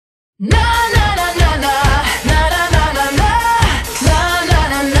Na na na na na na na na na na na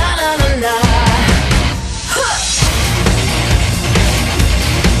na na na na na.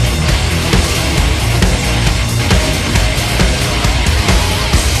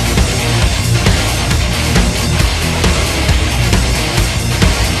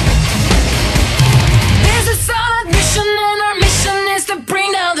 There's a solid mission and our mission is to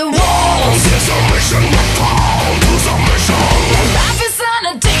bring down the walls. There's a mission to fall to submission. Life is an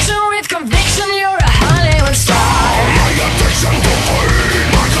addiction with conviction. You're a Hollywood star. My addiction to fame,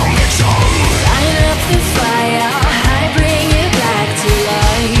 my conviction. Light up the fire, I bring it back to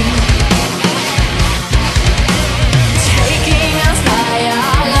life. Taking us higher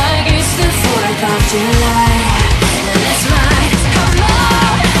like it's the 4th of July.